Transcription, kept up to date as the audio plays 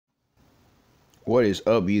What is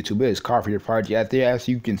up, YouTube? It's Korver Project out there. As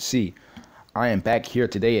you can see, I am back here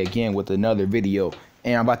today again with another video,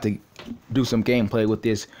 and I'm about to do some gameplay with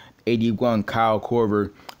this 81 Kyle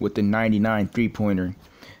Korver with the 99 three-pointer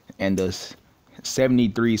and the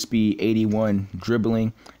 73 speed, 81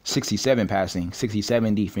 dribbling, 67 passing,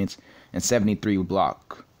 67 defense, and 73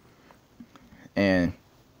 block. And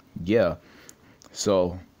yeah,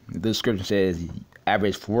 so the description says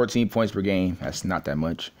average 14 points per game. That's not that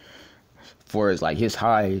much. For his his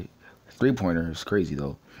high three-pointer is crazy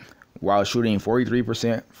though. While shooting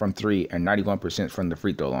 43% from three and 91% from the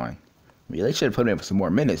free throw line. I mean, they should have put him in for some more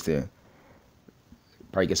minutes then.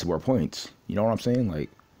 Probably get some more points. You know what I'm saying? Like,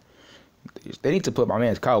 they need to put my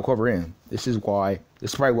man Kyle Korver in. This is probably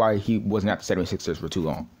why he wasn't at the 76ers for too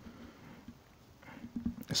long.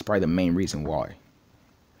 That's probably the main reason why.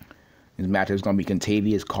 This matchup is going to be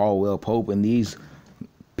Contavious, Caldwell, Pope, and these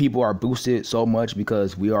people are boosted so much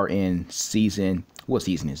because we are in season. What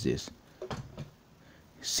season is this?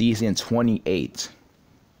 Season 28.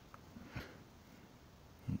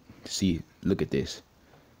 See, look at this.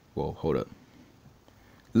 Whoa, hold up.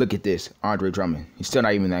 Look at this, Andre Drummond. He's still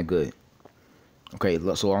not even that good. Okay,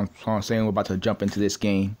 so I'm saying we're about to jump into this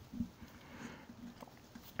game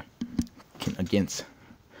against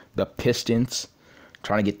the Pistons.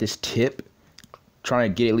 Trying to get this tip. Trying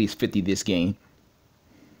to get at least 50 this game.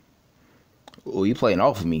 Oh, you playing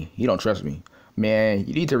off of me. You don't trust me. Man,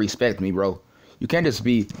 you need to respect me, bro. You can't just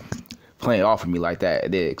be playing off of me like that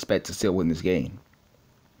and then expect to still win this game.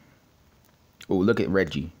 Oh, look at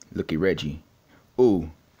Reggie. Look at Reggie. Ooh.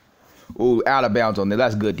 Ooh, out of bounds on there.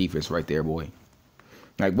 That's good defense right there, boy.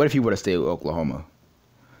 Like, what if he would have stayed with Oklahoma?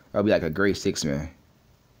 That would be like a great six, man.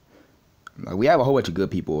 Like, we have a whole bunch of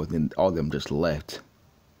good people, and then all of them just left.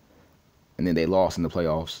 And then they lost in the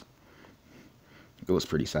playoffs. It was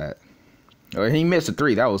pretty sad. Oh, he missed a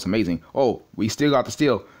three. That was amazing. Oh, we still got the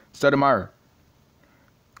steal. Stoudemire.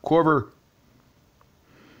 Korver.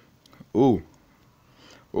 Ooh.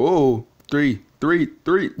 Ooh. Three.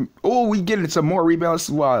 Oh, we getting some more rebounds. This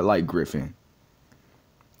is why I like Griffin.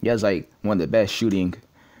 He has like one of the best shooting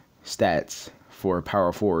stats for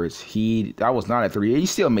power forwards. That was not a three. He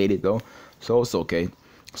still made it though, so it's okay.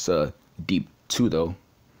 It's a deep two though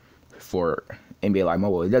for NBA Live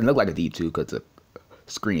Mobile. It doesn't look like a deep two because the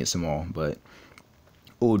screen is small. But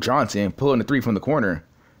oh, Johnson pulling the three from the corner.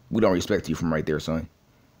 We don't respect you from right there, son.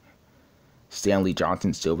 Stanley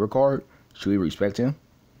Johnson silver card. Should we respect him?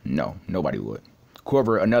 No, nobody would.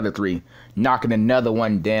 Korver, another three, knocking another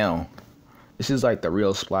one down. This is like the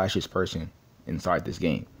real splashiest person inside this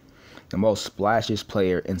game. The most splashiest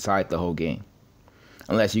player inside the whole game.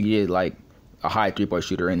 Unless you get like a high three-point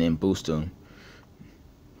shooter and then boost him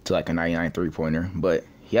to like a 99 three-pointer. But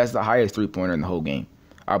he has the highest three-pointer in the whole game.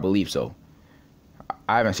 I believe so.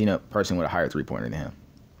 I haven't seen a person with a higher three-pointer than him.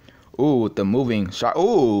 Ooh, the moving shot.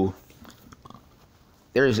 Ooh.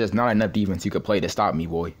 There's just not enough defense you could play to stop me,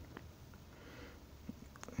 boy.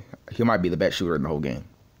 He might be the best shooter in the whole game.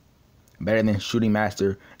 Better than shooting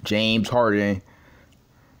master James Harden.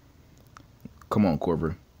 Come on,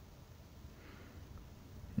 Korver.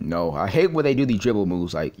 No, I hate when they do these dribble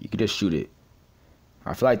moves. Like, you could just shoot it.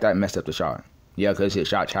 I feel like that messed up the shot. Yeah, because his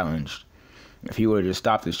shot challenged. If he would have just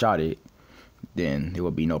stopped and shot it, then there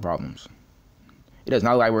would be no problems. It does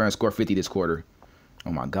not look like we're going to score 50 this quarter.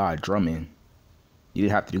 Oh, my God, Drummond. You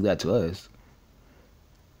didn't have to do that to us.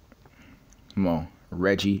 Come on,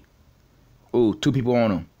 Reggie. Ooh, two people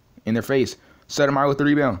on him. In their face. Stoudemire with the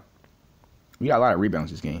rebound. We got a lot of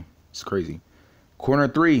rebounds this game. It's crazy. Corner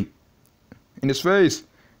three. In his face.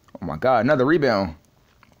 Oh, my God. Another rebound.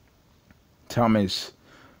 Thomas.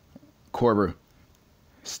 Korver.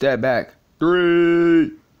 Step back.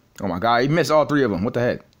 Three. Oh, my God. He missed all three of them. What the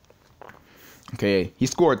heck? Okay. He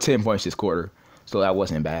scored 10 points this quarter. So that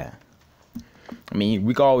wasn't bad. I mean,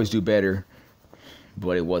 we could always do better.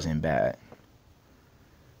 But it wasn't bad.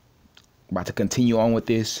 About to continue on with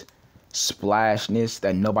this splashness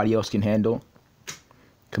that nobody else can handle.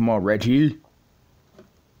 Come on, Reggie.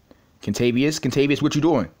 Contavious, what you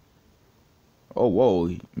doing? Oh, whoa,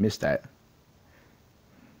 he missed that.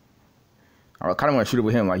 I kind of want to shoot it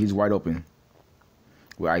with him like he's wide open.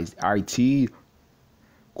 Well, IT.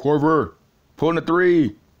 Korver, pulling the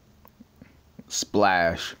three.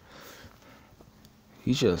 Splash.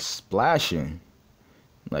 He's just splashing.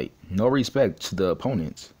 Like, no respect to the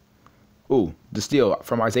opponents. Ooh, the steal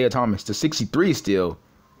from Isaiah Thomas. The 63 steal.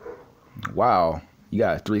 Wow. You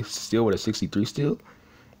got a 3 steal with a 63 steal?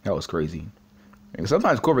 That was crazy. And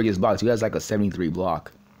sometimes Korver gets blocked. He has like a 73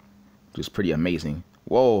 block. Which is pretty amazing.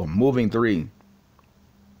 Whoa, moving three.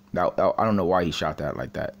 Now, I don't know why he shot that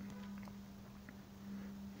like that.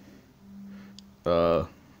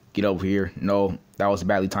 Get over here. No, that was a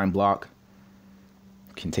badly timed block.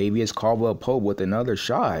 Kentavious Caldwell-Pope with another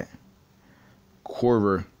shot.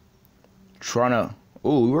 Korver trying to.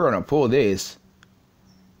 Ooh, we're gonna pull this.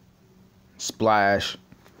 Splash.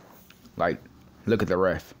 Like, look at the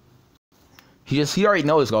ref. He already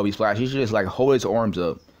knows it's gonna be splash. He should just like hold his arms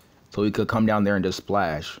up so he could come down there and just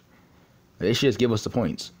splash. They should just give us the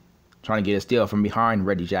points. Trying to get a steal from behind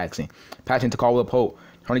Reggie Jackson. Passing to Caldwell-Pope.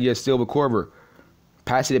 Trying to get a steal with Korver.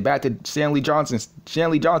 Passing it back to Stanley Johnson.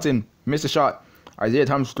 Stanley Johnson missed a shot. Isaiah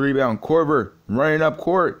Thomas 3-rebound. Korver running up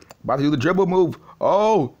court. About to do the dribble move.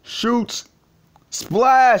 Oh, shoots.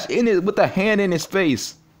 Splash in it with the hand in his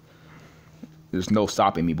face. There's no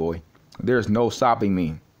stopping me, boy. There's no stopping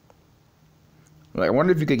me. Like, I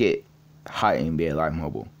wonder if you could get hot in NBA Live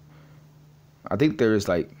Mobile. I think there's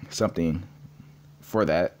like something for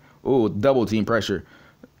that. Ooh, double team pressure.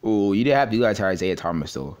 Ooh, you didn't have to do that to Isaiah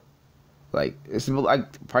Thomas though. Like, it's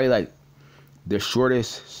like probably like the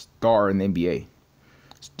shortest star in the NBA.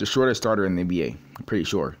 The shortest starter in the NBA. I'm pretty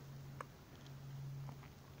sure.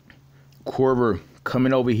 Korver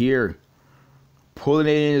coming over here. Pulling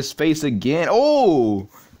it in his face again. Oh!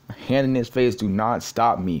 Hand in his face. Do not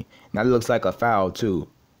stop me. Now it looks like a foul too.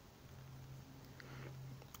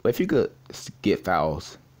 But if you could get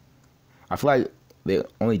fouls. I feel like the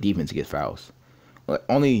only defense gets fouls. Like,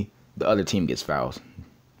 only the other team gets fouls.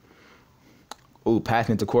 Ooh,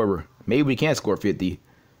 passing to Korver. Maybe we can score 50.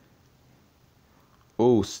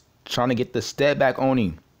 Ooh, trying to get the step back on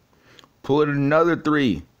him. Pull it another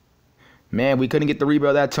 3. Man, we couldn't get the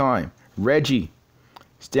rebound that time. Reggie.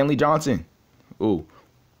 Stanley Johnson. Ooh.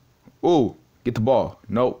 Ooh. Get the ball.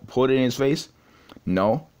 Nope. Pull it in his face.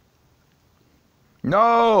 No.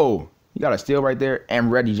 No. You got a steal right there.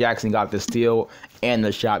 And Reggie Jackson got the steal and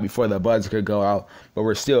the shot before the buzzer could go out. But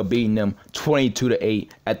we're still beating them 22-8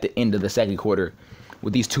 at the end of the second quarter.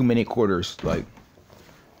 With these 2-minute quarters. Like,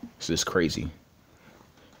 this is crazy.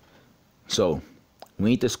 So,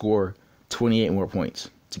 we need to score 28 more points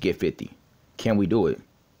to get 50. Can we do it?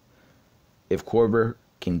 If Korver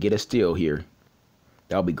can get a steal here,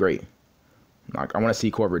 that'll be great. I want to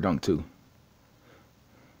see Korver dunk too.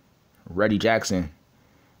 Reggie Jackson.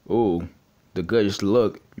 Ooh, the good just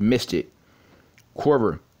look. Missed it.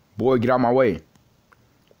 Korver. Boy, get out of my way.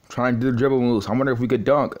 Trying to do the dribble moves. I wonder if we could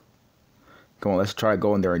dunk. Come on, let's try to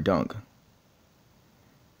go in there and dunk.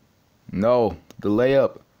 No, the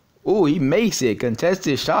layup. Ooh, he makes it.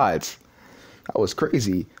 Contested shots. That was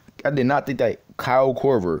crazy. I did not think that Kyle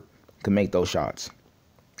Korver could make those shots.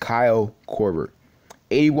 Kyle Korver.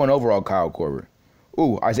 81 overall Kyle Korver.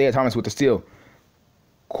 Ooh, Isaiah Thomas with the steal.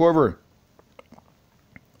 Korver.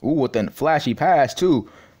 Ooh, with a flashy pass, too.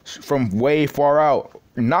 From way far out.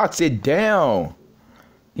 Knocks it down.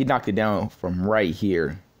 He knocked it down from right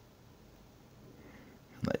here.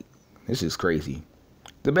 Like, this is crazy.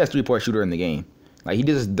 The best three-point shooter in the game. Like, he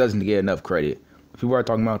just doesn't get enough credit. People are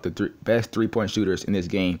talking about the best three-point shooters in this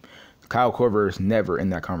game. Kyle Korver is never in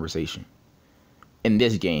that conversation. In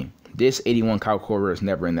this game. This 81 Kyle Korver is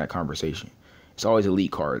never in that conversation. It's always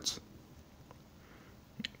elite cards.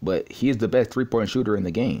 But he is the best three-point shooter in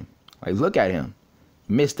the game. Like, look at him.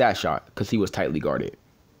 He missed that shot because he was tightly guarded.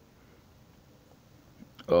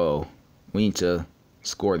 Oh, we need to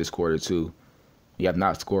score this quarter too. We have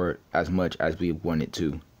not scored as much as we wanted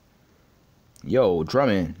to. Yo,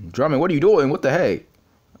 Drummond. Drummond, what are you doing? What the heck?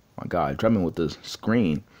 Oh my God, Drummond with the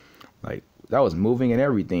screen. Like, that was moving and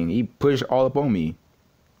everything. He pushed all up on me.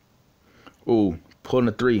 Ooh, pulling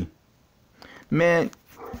a 3. Man,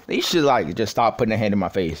 they should like just stop putting a hand in my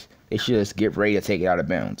face. They should just get ready to take it out of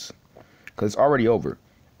bounds. Because it's already over.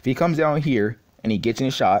 If he comes down here and he gets in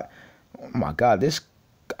a shot, oh my God, this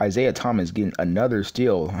Isaiah Thomas getting another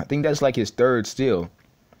steal. I think that's like his 3rd steal.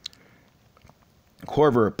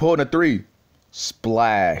 Korver pulling a 3.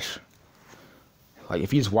 Splash. Like, if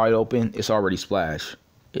he's wide open, it's already splash.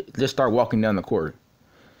 Just start walking down the court.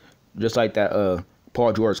 Just like that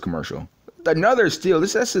Paul George commercial. Another steal.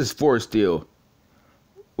 That's his 4th steal.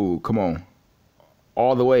 Ooh, come on.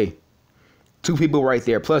 All the way. 2 people right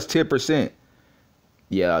there. Plus 10%.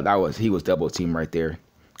 Yeah, he was double team right there.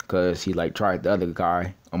 Because he like tried, the other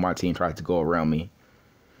guy on my team tried to go around me.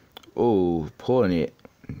 Ooh, pulling it.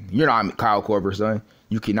 You're not Kyle Korver, son.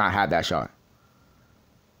 You cannot have that shot.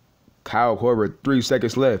 Kyle Korver, 3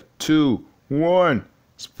 seconds left. 2, 1.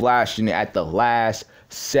 Splashing it at the last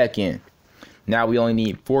second. Now we only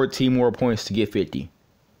need 14 more points to get 50. You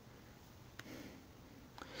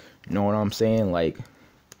know what I'm saying? Like,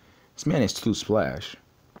 this man is too splash.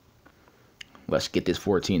 Let's get this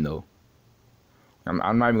 14, though. I'm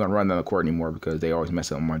not even going to run down the court anymore because they always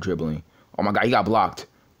mess up my dribbling. Oh, my God, he got blocked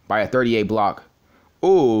by a 38 block.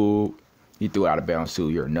 Oh, you threw it out of bounds too.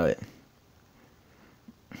 You're a nut.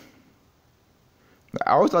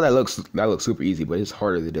 I always thought that looks super easy, but it's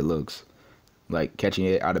harder than it looks. Like catching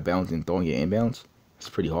it out of bounds and throwing it inbounds, it's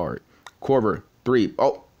pretty hard. Korver, 3.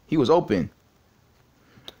 Oh, he was open.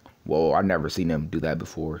 Whoa, I've never seen him do that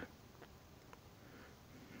before.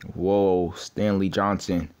 Whoa, Stanley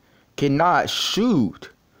Johnson cannot shoot.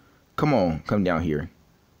 Come on, come down here.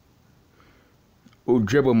 Oh,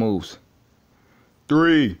 dribble moves.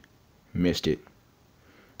 3. Missed it.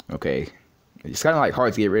 Okay. It's kind of like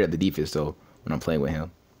hard to get rid of the defense though when I'm playing with him.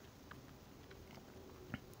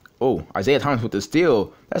 Oh, Isaiah Thomas with the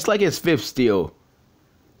steal. That's like his 5th steal.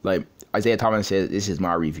 Like Isaiah Thomas says, this is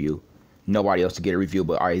my review. Nobody else to get a review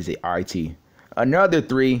but IT. Another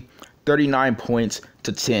 3. 39 points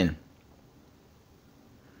to 10.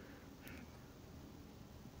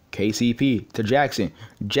 KCP to Jackson.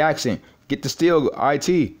 Jackson, get the steal. IT,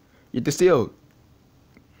 get the steal.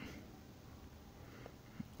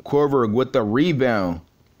 Korver with the rebound.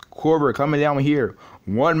 Korver coming down here.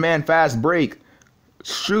 One man fast break.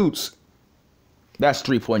 Shoots. That's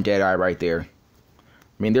 3-point dead eye right there. I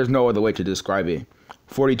mean, there's no other way to describe it.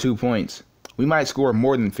 42 points. We might score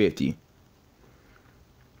more than 50.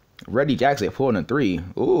 Reggie Jackson pulling a 3.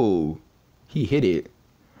 Ooh, he hit it.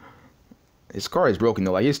 His car is broken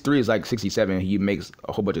though. Like his 3 is like 67. He makes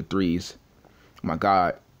a whole bunch of 3s. Oh my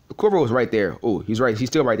God. Korver was right there. Oh, he's right. He's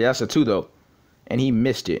still right there. That's a 2 though. And he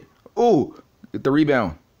missed it. Ooh, the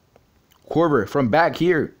rebound. Korver from back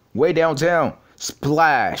here. Way downtown.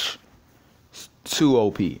 Splash. 2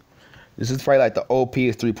 OP. This is probably like the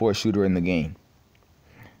OPest 3-point shooter in the game.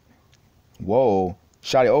 Whoa.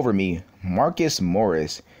 Shot it over me. Marcus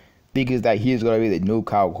Morris thinks that he's going to be the new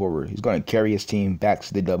Kyle Korver. He's going to carry his team back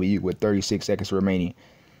to the W with 36 seconds remaining.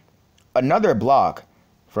 Another block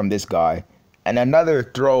from this guy. And another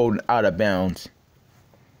thrown out of bounds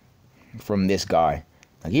from this guy.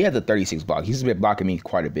 Like he has a 36 block. He's been blocking me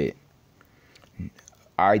quite a bit.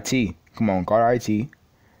 IT. Come on, guard IT.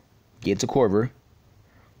 Get to Korver.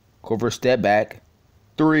 Korver step back.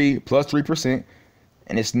 3 plus 3%.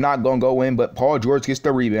 And it's not going to go in, but Paul George gets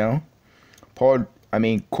the rebound. Korver,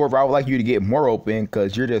 I would like you to get more open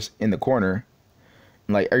because you're just in the corner.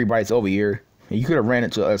 And like everybody's over here. And you could have ran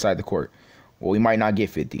it to the other side of the court. Well, we might not get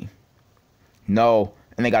 50. No.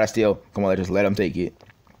 And they got to steal. Come on, let's just let them take it.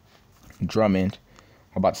 Drummond.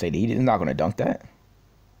 I'm about to say that he's not going to dunk that.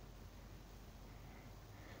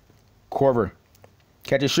 Korver.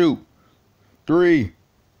 Catch and shoot. 3.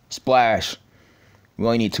 Splash. We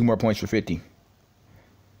only need 2 more points for 50.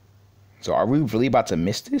 So are we really about to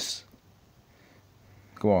miss this?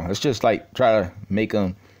 Come on. Let's just like try to make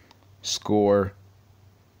them score.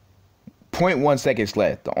 0.1 seconds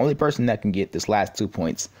left. The only person that can get this last 2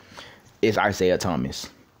 points is Isaiah Thomas.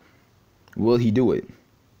 Will he do it?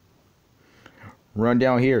 Run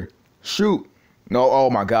down here. Shoot. No. Oh,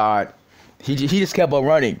 my God. He just kept on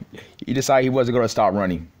running. He decided he wasn't going to stop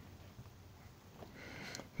running.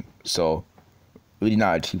 So, we did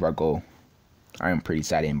not achieve our goal. I am pretty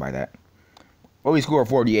saddened by that. Well, we scored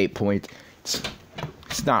 48 points.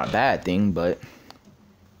 It's not a bad thing, but...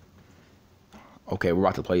 Okay, we're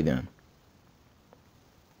about to play them.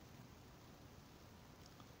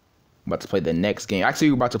 I'm about to play the next game. Actually,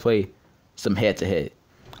 we're about to play some head-to-head.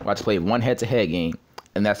 I'm about to play one head-to-head game,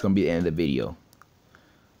 and that's going to be the end of the video.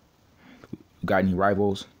 Got any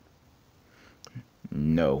rivals?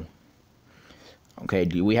 No. Okay,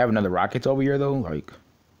 do we have another Rockets over here, though? Like,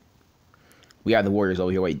 we have the Warriors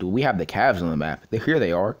over here. Wait, do we have the Cavs on the map? Here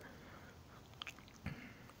they are.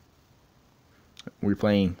 We're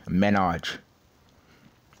playing Menage.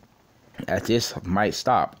 As this might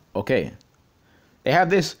stop. Okay. They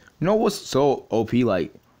have this. You know what's so OP?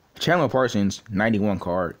 Like, Chandler Parsons, 91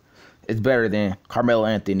 card. It's better than Carmelo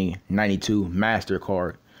Anthony, 92 Master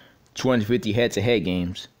card. 250 head-to-head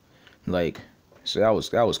games. Like, so that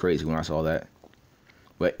was crazy when I saw that.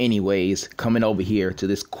 But anyways, coming over here to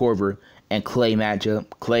this Korver and Clay matchup.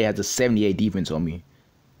 Clay has a 78 defense on me.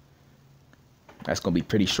 That's going to be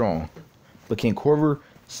pretty strong. But can Korver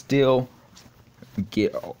still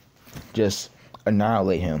just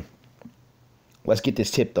annihilate him? Let's get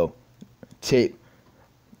this tip, though. Tip.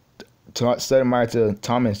 Stoudemire to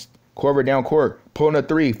Thomas. Korver down court. Pulling a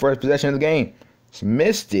 3. First possession of the game. Just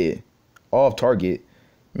missed it. Off target.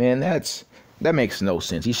 Man, that makes no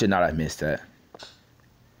sense. He should not have missed that.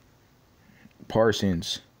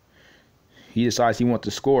 Parsons. He decides he wants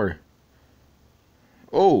to score.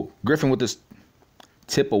 Oh, Griffin with this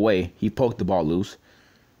tip away. He poked the ball loose.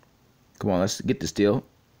 Come on, let's get the steal.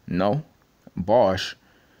 No. Bosch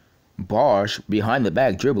behind the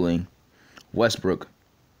back dribbling. Westbrook.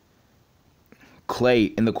 Clay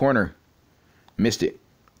in the corner. Missed it.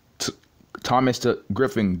 Thomas to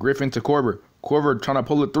Griffin. Griffin to Korver. Korver trying to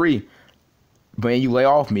pull a three. But when you lay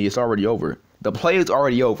off me, it's already over. The play is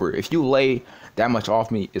already over. If you lay that much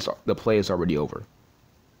off me, the play is already over.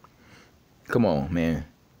 Come on, man.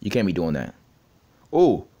 You can't be doing that.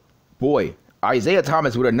 Oh, boy. Isaiah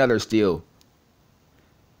Thomas with another steal.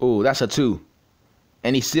 Oh, that's a 2.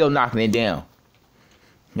 And he's still knocking it down.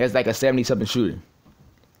 He has like a 70-something shooting.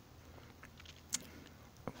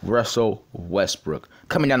 Russell Westbrook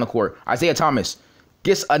coming down the court. Isaiah Thomas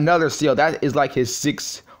gets another steal. That is like his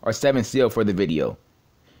 6th or 7th steal for the video.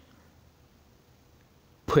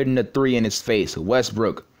 Putting the 3 in his face.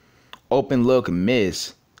 Westbrook. Open look,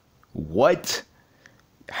 miss. What?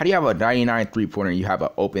 How do you have a 99 3-pointer and you have an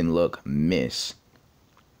open look, miss?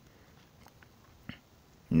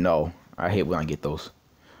 No. I hate when I get those.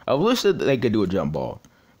 I wish that they could do a jump ball.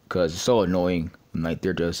 Because it's so annoying. Like,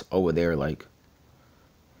 they're just over there, like...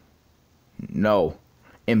 No.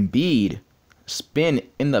 Embiid. Spin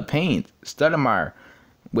in the paint. Stoudemire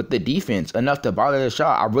with the defense. Enough to bother the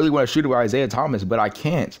shot. I really want to shoot it with Isaiah Thomas, but I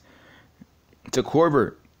can't. To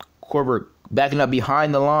Korver. Korver backing up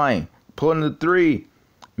behind the line. Pulling the 3.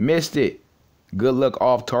 Missed it. Good look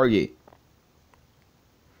off target.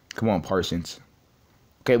 Come on, Parsons.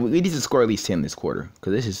 Okay, we need to score at least 10 this quarter.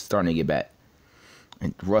 Because this is starting to get bad.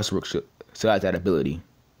 And Westbrook still has that ability.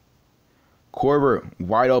 Korver,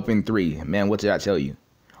 wide open 3. Man, what did I tell you?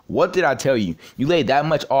 What did I tell you? You laid that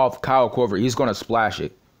much off Kyle Korver. He's going to splash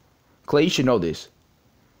it. Clay, you should know this.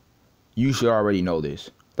 You should already know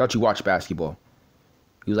this. Thought you watched basketball.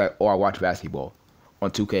 He was like, oh, I watch basketball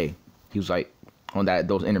on 2K. He was like, on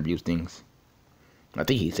those interview things. I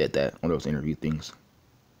think he said that on those interview things.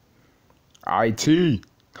 IT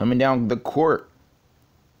coming down the court.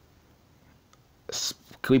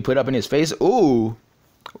 Can we put up in his face? Ooh.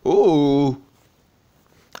 Ooh.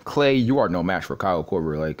 Clay, you are no match for Kyle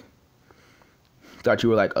Korver. Like, thought you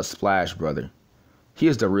were like a splash brother. He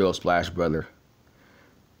is the real splash brother.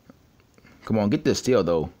 Come on, get this steal,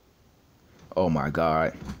 though. Oh, my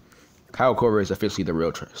God. Kyle Korver is officially the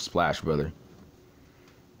real splash brother.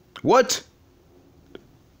 What?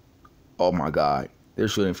 Oh, my God. They're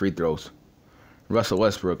shooting free throws. Russell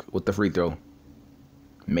Westbrook with the free throw.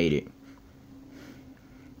 Made it.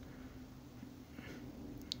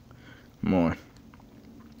 Come on.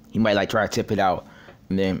 He might like try to tip it out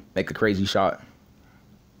and then make a crazy shot.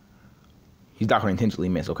 He's not going to intentionally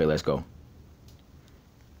miss. Okay, let's go.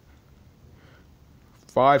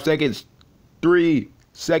 5 seconds. 3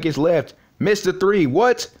 seconds left. Missed the 3.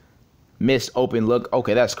 What? Missed open look.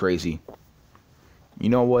 Okay, that's crazy. You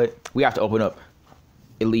know what? We have to open up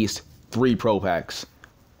at least 3 pro packs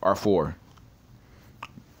or 4.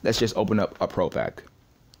 Let's just open up a pro pack.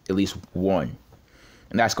 At least 1.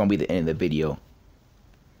 And that's going to be the end of the video.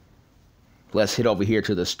 Let's head over here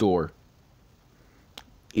to the store.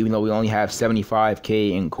 Even though we only have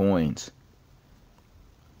 75K in coins.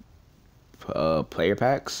 Player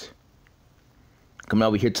packs. Coming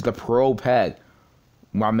over here to the pro pack.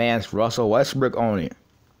 My man's Russell Westbrook on it.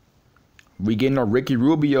 We getting a Ricky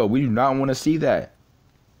Rubio. We do not want to see that.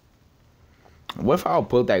 What if I'll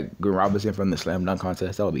put that Grant Robinson from the Slam Dunk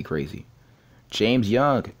contest? That would be crazy. James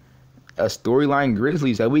Young. A storyline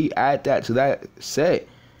Grizzlies. That we add that to that set.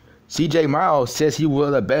 CJ Miles says he was one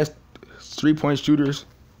of the best 3-point shooters.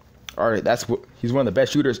 Or he's one of the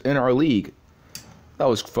best shooters in our league. That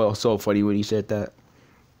was so funny when he said that.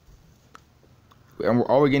 And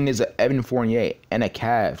all we're getting is an Evan Fournier and a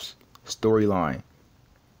Cavs storyline.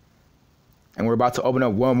 And we're about to open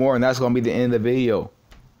up one more, and that's going to be the end of the video.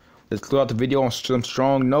 Let's close out the video on some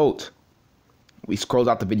strong note. We scrolled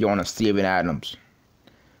out the video on a Steven Adams.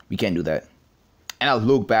 We can't do that. And a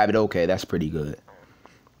Luke Babbitt. Okay, that's pretty good.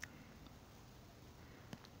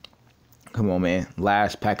 Come on, man.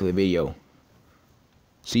 Last pack of the video.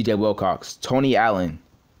 CJ Wilcox. Tony Allen.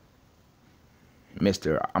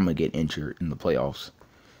 Mr. I'm going to get injured in the playoffs.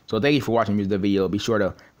 So thank you for watching the video. Be sure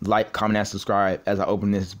to like, comment, and subscribe as I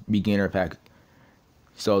open this beginner pack.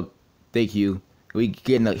 So thank you. We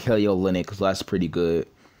getting a Helio Linux. So that's pretty good.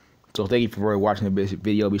 So thank you for watching this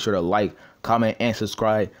video. Be sure to like, comment, and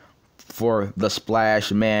subscribe for the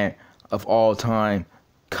splash man of all time,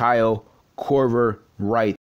 Kyle Korver Wright.